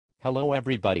Hello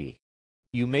everybody.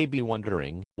 You may be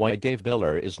wondering why Dave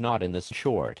Biller is not in this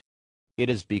short. It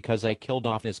is because I killed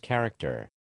off his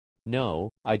character. No,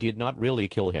 I did not really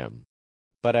kill him.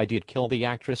 But I did kill the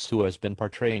actress who has been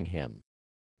portraying him.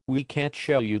 We can't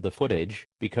show you the footage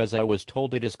because I was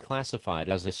told it is classified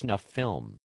as a snuff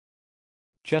film.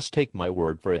 Just take my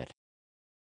word for it.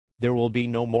 There will be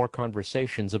no more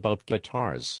conversations about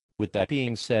guitars. With that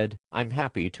being said, I'm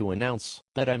happy to announce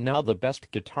that I'm now the best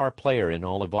guitar player in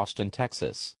all of Austin,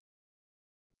 Texas.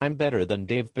 I'm better than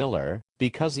Dave Biller,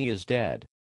 because he is dead.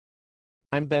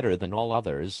 I'm better than all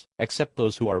others, except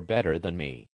those who are better than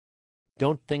me.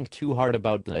 Don't think too hard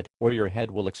about that, or your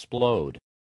head will explode.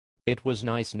 It was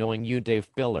nice knowing you, Dave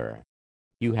Biller.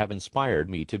 You have inspired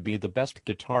me to be the best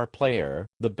guitar player,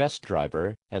 the best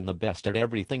driver, and the best at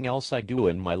everything else I do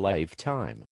in my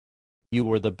lifetime. You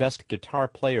were the best guitar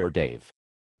player, Dave.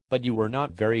 But you were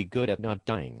not very good at not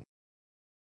dying.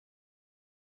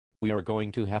 We are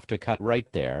going to have to cut right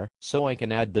there, so I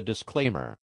can add the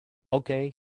disclaimer.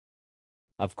 Okay?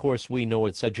 Of course we know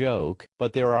it's a joke,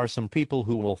 but there are some people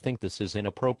who will think this is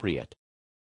inappropriate.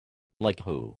 Like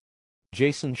who?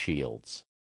 Jason Shields.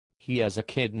 He has a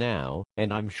kid now,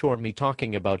 and I'm sure me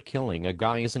talking about killing a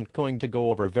guy isn't going to go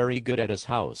over very good at his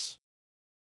house.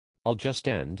 I'll just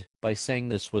end by saying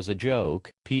this was a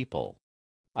joke, people.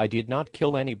 I did not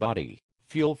kill anybody.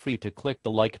 Feel free to click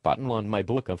the like button on my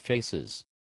book of faces.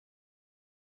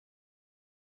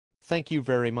 Thank you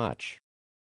very much.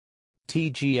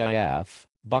 TGIF,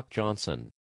 Buck Johnson.